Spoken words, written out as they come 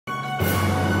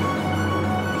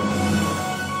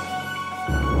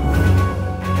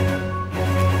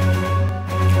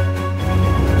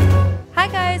Hi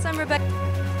guys, I'm Rebecca.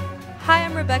 Hi,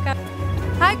 I'm Rebecca.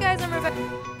 Hi guys, I'm Rebecca.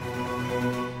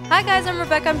 Hi guys, I'm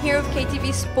Rebecca. I'm here with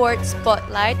KTV Sports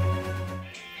Spotlight.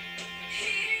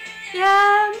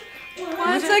 Yeah,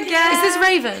 once again. Is this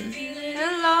Raven?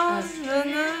 Hello,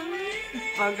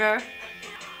 bugger.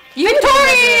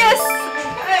 Victorious!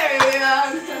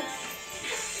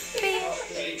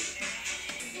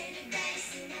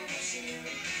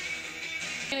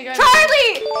 There we go.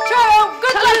 Charlie!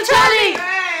 Good luck, Charlie!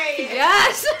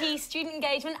 Yes! Student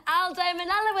engagement, Aldo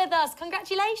Manella with us.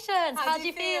 Congratulations. How do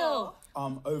you feel?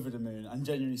 Over the moon. I'm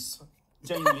genuinely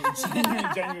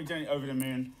over the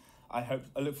moon. I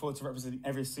look forward to representing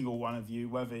every single one of you,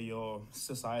 whether you're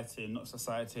society, not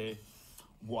society,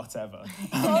 whatever.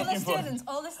 All the students.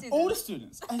 All the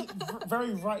students.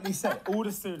 Very rightly said. All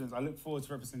the students. I look forward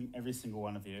to representing every single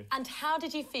one of you. And how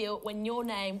did you feel when your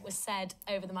name was said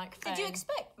over the microphone? Did you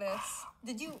expect this?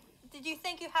 Did you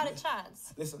think you had a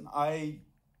chance? Listen, I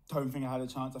don't think I had a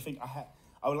chance. I think I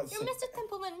would like to say... You're Mr.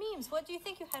 Templeman Memes. What do you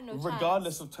think you had no chance?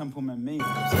 Regardless of Templeman Memes.